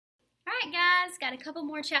Alright guys, got a couple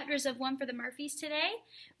more chapters of One for the Murphys today.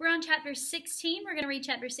 We're on chapter 16. We're going to read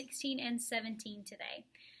chapter 16 and 17 today.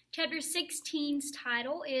 Chapter 16's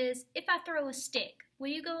title is, If I Throw a Stick, Will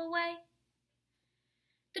You Go Away?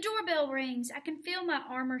 The doorbell rings. I can feel my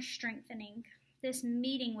armor strengthening. This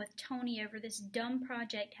meeting with Tony over this dumb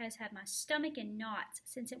project has had my stomach in knots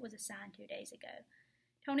since it was assigned 2 days ago.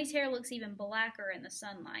 Tony's hair looks even blacker in the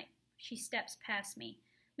sunlight. She steps past me.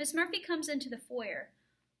 Miss Murphy comes into the foyer.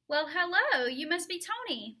 Well, hello, you must be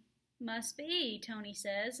Tony. Must be, Tony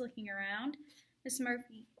says, looking around. Miss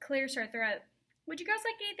Murphy clears her throat. Would you girls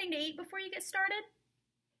like anything to eat before you get started?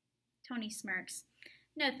 Tony smirks.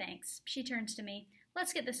 No thanks. She turns to me.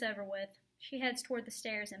 Let's get this over with. She heads toward the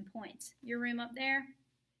stairs and points. Your room up there?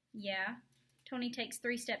 Yeah. Tony takes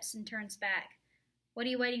 3 steps and turns back. What are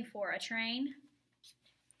you waiting for, a train?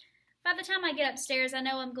 By the time I get upstairs, I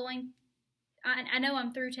know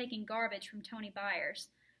I'm through taking garbage from Tony Byers.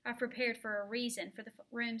 I've prepared for a reason for the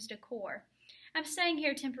room's decor. I'm staying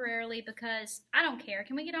here temporarily because I don't care.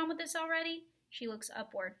 Can we get on with this already? She looks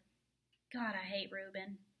upward. God, I hate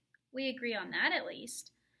Reuben. We agree on that at least.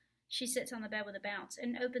 She sits on the bed with a bounce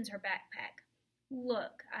and opens her backpack.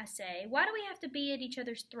 Look, I say, why do we have to be at each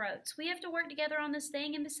other's throats? We have to work together on this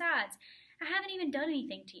thing, and besides, I haven't even done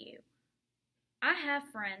anything to you. I have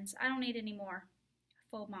friends. I don't need any more. I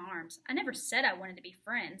fold my arms. I never said I wanted to be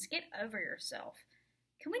friends. Get over yourself.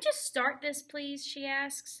 Can we just start this, please? She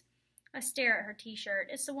asks. I stare at her t-shirt.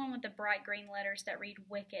 It's the one with the bright green letters that read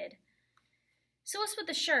Wicked. So what's with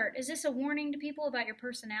the shirt? Is this a warning to people about your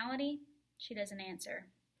personality? She doesn't answer.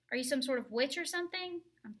 Are you some sort of witch or something?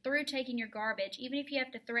 I'm through taking your garbage, even if you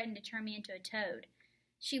have to threaten to turn me into a toad.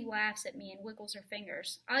 She laughs at me and wiggles her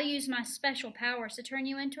fingers. I'll use my special powers to turn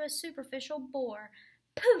you into a superficial bore.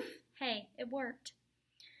 Poof! Hey, it worked.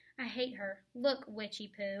 I hate her. Look,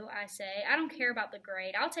 Witchy Poo, I say. I don't care about the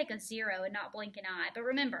grade. I'll take a 0 and not blink an eye. But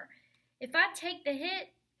remember, if I take the hit,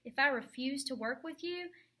 if I refuse to work with you,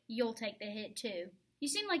 you'll take the hit too. You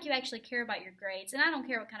seem like you actually care about your grades, and I don't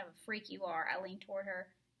care what kind of a freak you are. I lean toward her.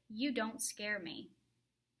 You don't scare me.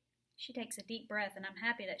 She takes a deep breath, and I'm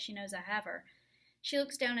happy that she knows I have her. She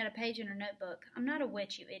looks down at a page in her notebook. I'm not a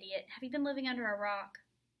witch, you idiot. Have you been living under a rock?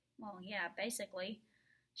 Well, yeah, basically.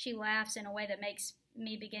 She laughs in a way that makes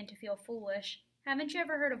me begin to feel foolish. Haven't you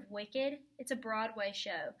ever heard of Wicked? It's a Broadway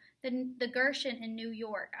show. The Gershwin in New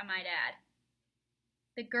York, I might add.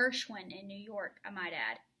 The Gershwin in New York, I might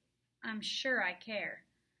add. I'm sure I care.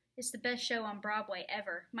 It's the best show on Broadway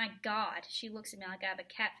ever. My God, she looks at me like I have a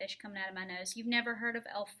catfish coming out of my nose. You've never heard of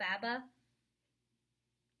Elphaba?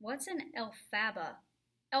 What's an Elphaba?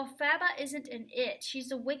 Elphaba isn't an it. She's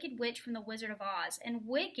the Wicked Witch from The Wizard of Oz. And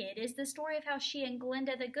Wicked is the story of how she and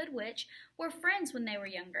Glinda the Good Witch were friends when they were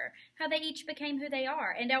younger. How they each became who they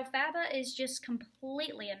are. And Elphaba is just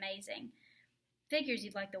completely amazing. Figures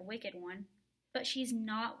you'd like the Wicked one. But she's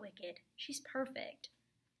not wicked. She's perfect.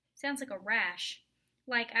 Sounds like a rash.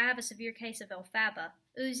 Like I have a severe case of Elphaba.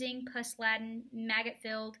 Oozing, pus-laden,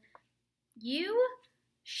 maggot-filled. You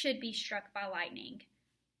should be struck by lightning.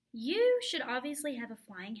 You should obviously have a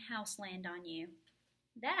flying house land on you.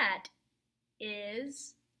 That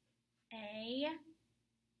is what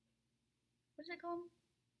is it called?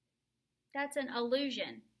 That's an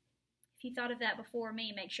illusion. If you thought of that before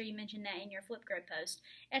me, make sure you mention that in your Flipgrid post.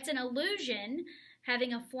 It's an illusion.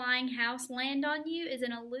 Having a flying house land on you is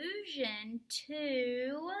an allusion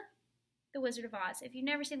to The Wizard of Oz. If you've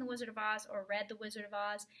never seen The Wizard of Oz or read The Wizard of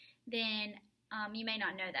Oz, then you may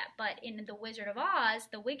not know that, but in The Wizard of Oz,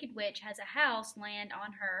 the Wicked Witch has a house land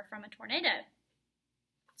on her from a tornado.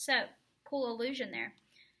 So, cool illusion there.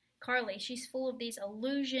 Carly, she's full of these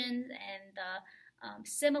illusions and the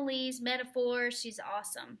similes, metaphors. She's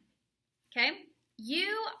awesome. Okay?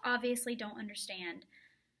 You obviously don't understand.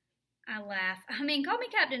 I laugh. I mean, call me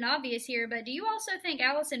Captain Obvious here, but do you also think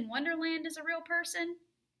Alice in Wonderland is a real person?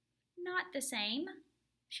 Not the same,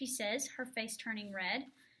 she says, her face turning red.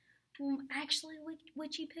 Actually,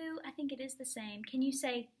 Witchy Poo, I think it is the same. Can you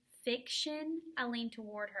say fiction? I lean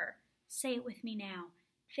toward her. Say it with me now.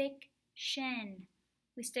 Fiction.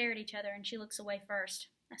 We stare at each other and she looks away first.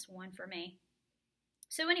 That's 1 for me.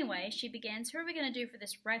 So anyway, she begins, who are we going to do for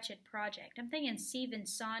this wretched project? I'm thinking Stephen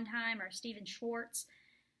Sondheim or Stephen Schwartz.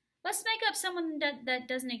 Let's make up someone that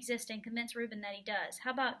doesn't exist and convince Reuben that he does.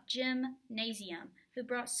 How about Jim Nasium, who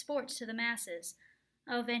brought sports to the masses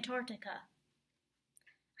of Antarctica?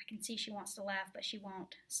 I can see she wants to laugh, but she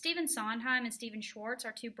won't. Stephen Sondheim and Stephen Schwartz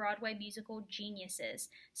are 2 Broadway musical geniuses.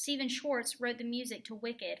 Stephen Schwartz wrote the music to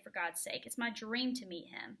Wicked, for God's sake. It's my dream to meet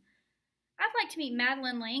him. I'd like to meet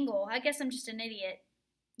Madeleine L'Engle. I guess I'm just an idiot.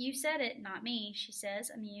 You said it, not me, she says,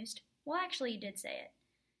 amused. Well, actually, you did say it.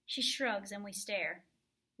 She shrugs and we stare.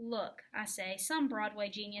 Look, I say, some Broadway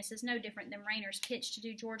genius is no different than Rayner's pitch to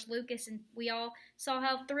do George Lucas, and we all saw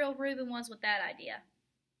how thrilled Reuben was with that idea.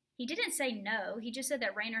 He didn't say no, he just said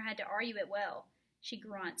that Rayner had to argue it well. She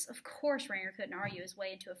grunts. Of course Rayner couldn't argue his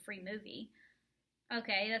way into a free movie.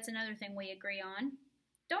 Okay, that's another thing we agree on.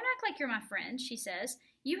 Don't act like you're my friend, she says.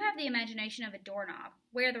 You have the imagination of a doorknob.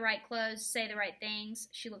 Wear the right clothes, say the right things.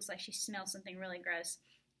 She looks like she smells something really gross.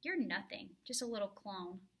 You're nothing, just a little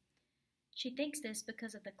clone. She thinks this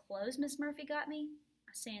because of the clothes Miss Murphy got me.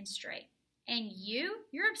 I stand straight. And you?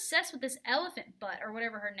 You're obsessed with this elephant butt, or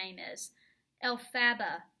whatever her name is.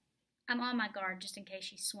 Elphaba. I'm on my guard just in case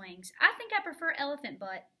she swings. I think I prefer elephant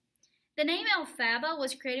butt. The name Elphaba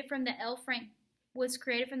was created from the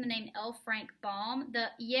name L. Frank Baum.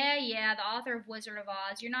 The author of Wizard of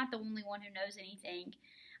Oz. You're not the only one who knows anything.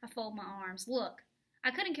 I fold my arms. Look, I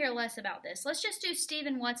couldn't care less about this. Let's just do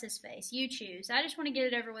Stephen What's-His-Face. You choose. I just want to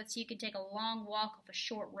get it over with so you can take a long walk off a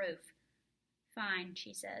short roof. Fine,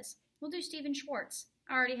 she says. We'll do Stephen Schwartz.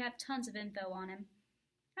 I already have tons of info on him.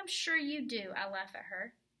 I'm sure you do, I laugh at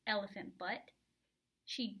her. Elephant butt.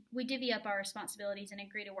 We divvy up our responsibilities and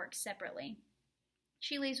agree to work separately.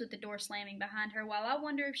 She leaves with the door slamming behind her, while I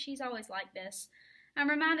wonder if she's always like this. I'm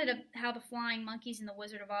reminded of how the flying monkeys in The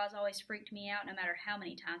Wizard of Oz always freaked me out, no matter how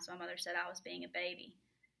many times my mother said I was being a baby.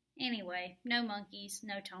 Anyway, no monkeys,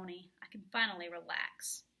 no Tony. I can finally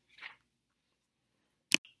relax.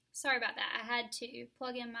 Sorry about that. I had to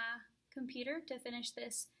plug in my computer to finish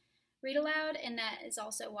this read aloud, and that is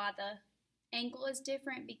also why the angle is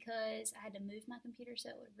different, because I had to move my computer so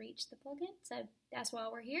it would reach the plug-in. So that's why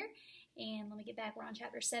we're here. And let me get back. We're on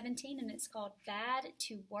chapter 17, and it's called Bad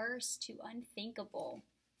to Worse to Unthinkable.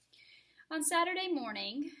 On Saturday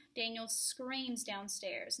morning, Daniel screams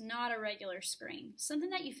downstairs. Not a regular scream. Something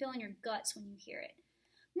that you feel in your guts when you hear it.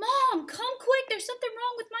 Mom, come quick. There's something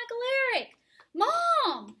wrong with Michael Eric.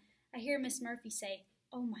 Mom! I hear Miss Murphy say,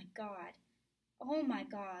 oh my God. Oh my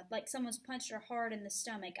God, like someone's punched her hard in the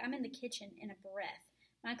stomach. I'm in the kitchen in a breath.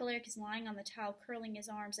 Michael Eric is lying on the tile, curling his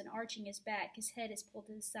arms and arching his back. His head is pulled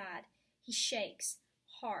to the side. He shakes.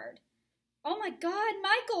 Hard. Oh my God,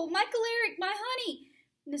 Michael Eric, my honey!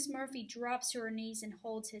 Miss Murphy drops to her knees and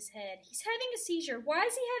holds his head. He's having a seizure. Why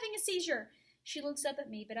is he having a seizure? She looks up at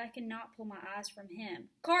me, but I cannot pull my eyes from him.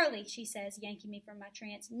 Carly, she says, yanking me from my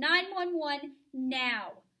trance. 911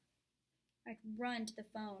 now! I run to the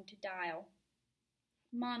phone to dial.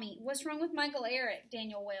 Mommy, what's wrong with Michael Eric?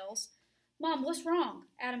 Daniel wails. Mom, what's wrong?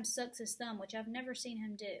 Adam sucks his thumb, which I've never seen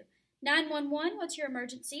him do. 911, what's your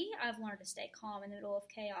emergency? I've learned to stay calm in the middle of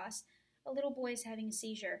chaos. A little boy is having a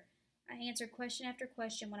seizure. I answer question after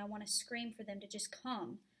question when I want to scream for them to just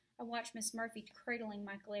come. I watch Miss Murphy cradling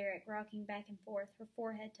Michael Eric, rocking back and forth. Her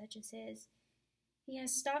forehead touches his. He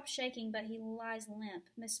has stopped shaking, but he lies limp.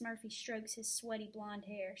 Miss Murphy strokes his sweaty blonde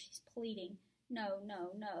hair. She's pleading. No, no,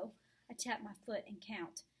 no. I tap my foot and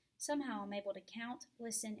count. Somehow I'm able to count,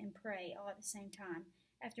 listen, and pray all at the same time.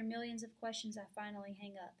 After millions of questions, I finally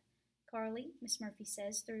hang up. Carly, Miss Murphy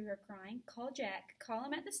says through her crying, call Jack, call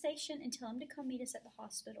him at the station, and tell him to come meet us at the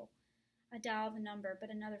hospital. I dial the number, but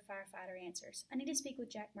another firefighter answers. I need to speak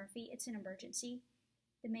with Jack Murphy. It's an emergency.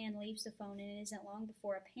 The man leaves the phone, and it isn't long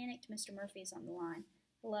before a panicked Mr. Murphy is on the line.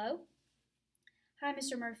 Hello? Hi,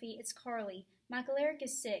 Mr. Murphy. It's Carly. Michael Eric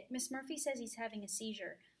is sick. Miss Murphy says he's having a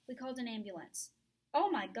seizure. We called an ambulance. Oh,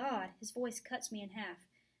 my God! His voice cuts me in half.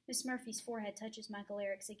 Miss Murphy's forehead touches Michael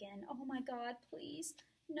Eric's again. Oh, my God, please.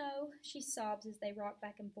 No, she sobs as they rock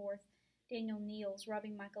back and forth. Daniel kneels,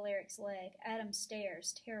 rubbing Michael Eric's leg. Adam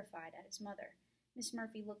stares, terrified, at his mother. Miss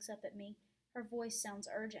Murphy looks up at me. Her voice sounds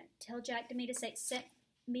urgent. Tell Jack to meet us at St.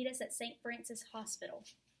 Francis Hospital.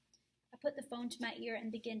 I put the phone to my ear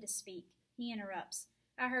and begin to speak. He interrupts.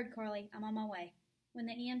 I heard, Carly. I'm on my way. When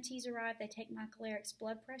the EMTs arrive, they take Michael Eric's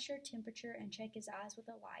blood pressure, temperature, and check his eyes with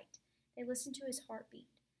a light. They listen to his heartbeat.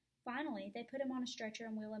 Finally, they put him on a stretcher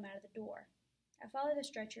and wheel him out of the door. I follow the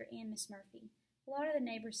stretcher and Miss Murphy. A lot of the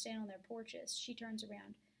neighbors stand on their porches. She turns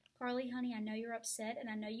around. Carly, honey, I know you're upset, and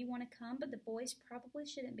I know you want to come, but the boys probably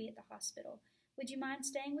shouldn't be at the hospital. Would you mind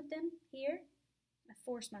staying with them here? I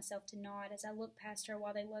force myself to nod as I look past her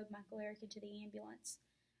while they load Michael Eric into the ambulance.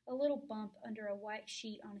 A little bump under a white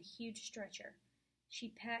sheet on a huge stretcher. She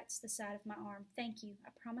pats the side of my arm. Thank you. I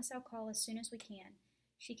promise I'll call as soon as we can.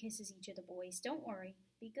 She kisses each of the boys. Don't worry.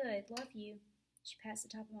 Be good. Love you. She pats the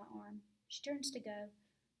top of my arm. She turns to go.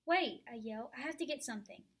 Wait, I yell. I have to get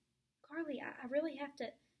something. Carly, I really have to.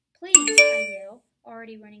 Please, I yell,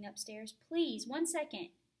 already running upstairs. Please, 1 second.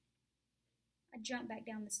 I jump back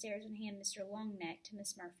down the stairs and hand Mr. Longneck to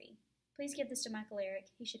Miss Murphy. Please give this to Michael Eric.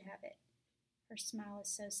 He should have it. Her smile is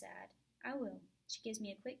so sad. I will. She gives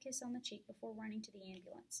me a quick kiss on the cheek before running to the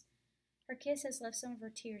ambulance. Her kiss has left some of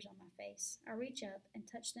her tears on my face. I reach up and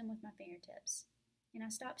touch them with my fingertips, and I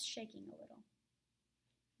stop shaking a little.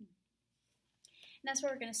 And that's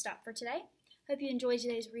where we're going to stop for today. Hope you enjoyed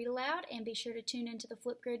today's read aloud, and be sure to tune into the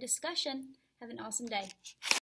Flipgrid discussion. Have an awesome day.